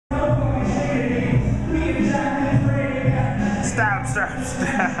Stab, stab,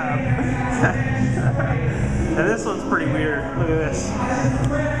 stab. And this one's pretty weird. Look at this.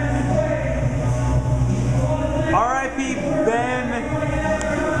 R.I.P. Ben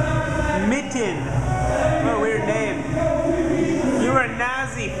Mitten. What a weird name. You were a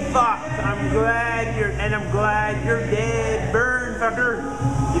Nazi fuck. I'm glad you're dead. Burn, fucker.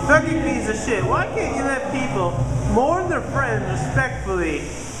 You fucking piece of shit. Why can't you let people mourn their friends respectfully,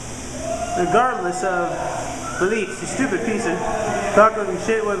 regardless of beliefs? You stupid piece of talking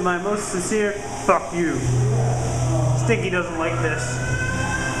shit with my most sincere fuck you. Stinky doesn't like this.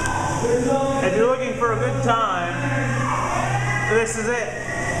 If you're looking for a good time, this is it.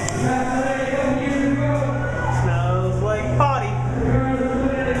 Smells like potty.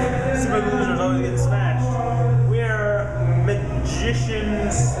 Super losers always get smashed. We are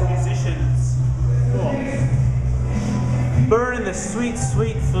musicians. Cool. Burn in the sweet,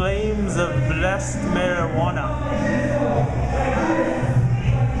 sweet flames of blessed marijuana.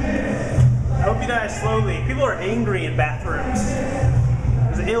 I hope you die slowly. People are angry in bathrooms.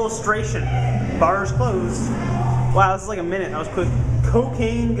 There's an illustration. Bars closed. Wow, this is like a minute. That was quick.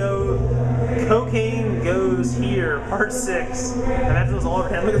 Cocaine goes here. Part 6. And that was all over.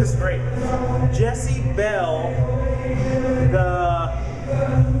 Look at this great. Jesse Bell, the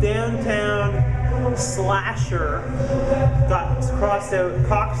downtown slasher, got crossed out.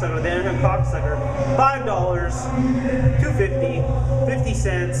 Cocksucker. Downtown cocksucker. $5. $2.50. 50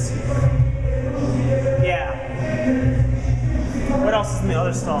 cents. Yeah. What else is in the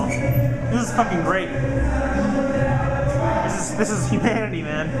other stall? This is fucking great. This is humanity,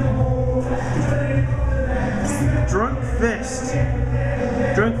 man. Drunk fist.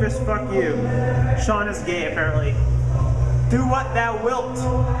 Drunk fist, fuck you. Sean is gay, apparently. Do what thou wilt.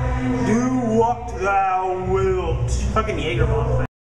 Do what thou wilt. Fucking Jaeger bomb thing.